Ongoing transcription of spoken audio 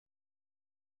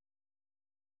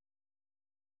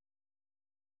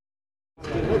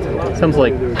Sounds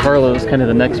like Carlo's kind of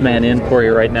the next man in for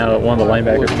you right now at one of the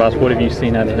linebacker spots. What have you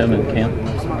seen out of him in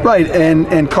camp? Right,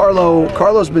 and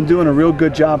Carlo's been doing a real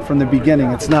good job from the beginning.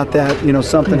 It's not that, you know,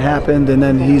 something happened and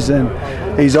then he's in.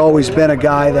 He's always been a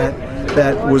guy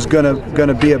that was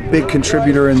gonna be a big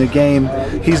contributor in the game.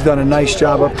 He's done a nice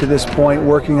job up to this point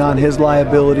working on his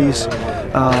liabilities.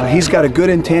 He's got a good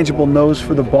intangible nose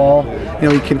for the ball. You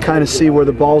know, he can kind of see where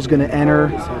the ball's going to enter.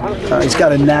 He's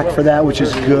got a knack for that, which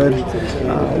is good.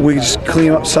 We just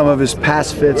clean up some of his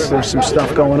pass fits. There's some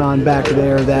stuff going on back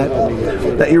there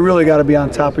that you really got to be on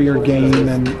top of your game,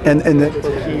 and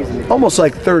almost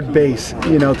like third base,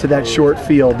 you know, to that short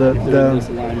field. The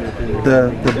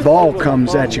ball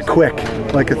comes at you quick,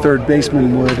 like a third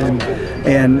baseman would,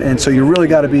 and so you really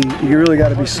got to be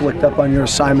slicked up on your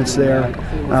assignments there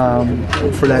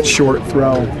for that short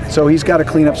throw. So he's got to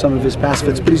clean up some of his pass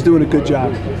fits, but he's doing a good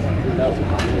job.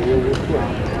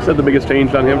 Is that the biggest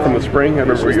change on him from the spring? I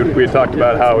remember we had talked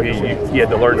about how he had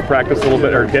to learn to practice a little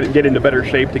bit, or get into better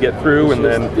shape to get through, and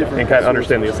kind of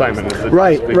understand the assignment.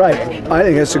 Right. I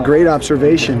think that's a great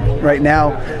observation. Right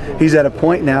now, he's at a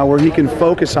point now where he can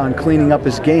focus on cleaning up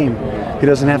his game. He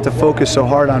doesn't have to focus so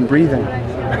hard on breathing.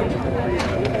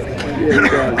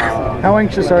 How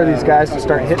anxious are these guys to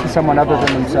start hitting someone other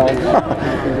than themselves?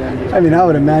 I mean, I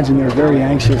would imagine they're very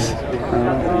anxious.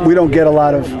 We don't get a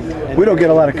lot of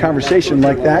conversation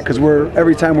like that because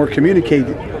every time we're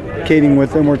communicating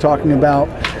with them, we're talking about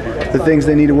the things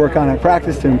they need to work on at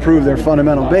practice to improve their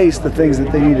fundamental base, the things that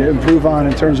they need to improve on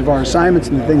in terms of our assignments,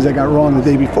 and the things that got wrong the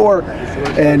day before,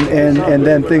 and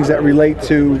then things that relate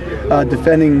to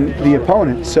defending the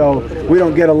opponent. So we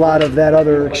don't get a lot of that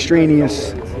other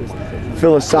extraneous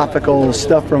philosophical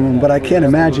stuff from them, but I can't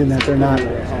imagine that they're not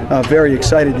very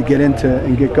excited to get into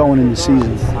and get going in the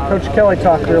season. Coach Kelly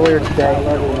talked earlier today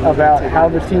about how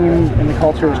the team and the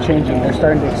culture is changing. They're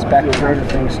starting to expect greater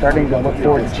things, starting to look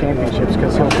forward to championships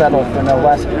because he'll settle for no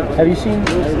less. Have you seen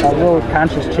a real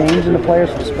conscious change in the players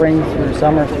from spring through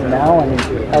summer through now? I mean,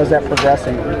 how is that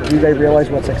progressing? Do they realize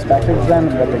what's expected of them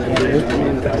and what they can do?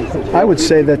 I would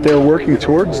say that they're working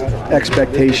towards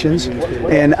expectations,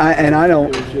 and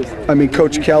I mean,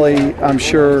 Coach Kelly, I'm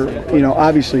sure, you know,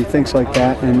 obviously thinks like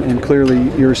that, and clearly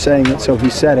you're saying it, so he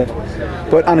said it.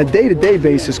 But on a day-to-day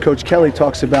basis, Coach Kelly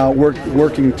talks about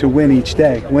working to win each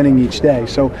day, winning each day.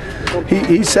 So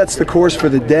he sets the course for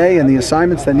the day and the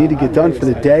assignments that need to get done for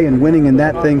the day, and winning in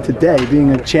that thing today,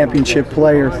 being a championship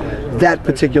player that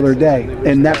particular day,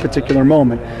 in that particular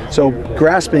moment. So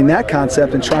grasping that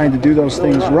concept and trying to do those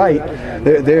things right,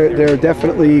 they're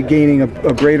definitely gaining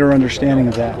a greater understanding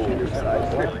of that.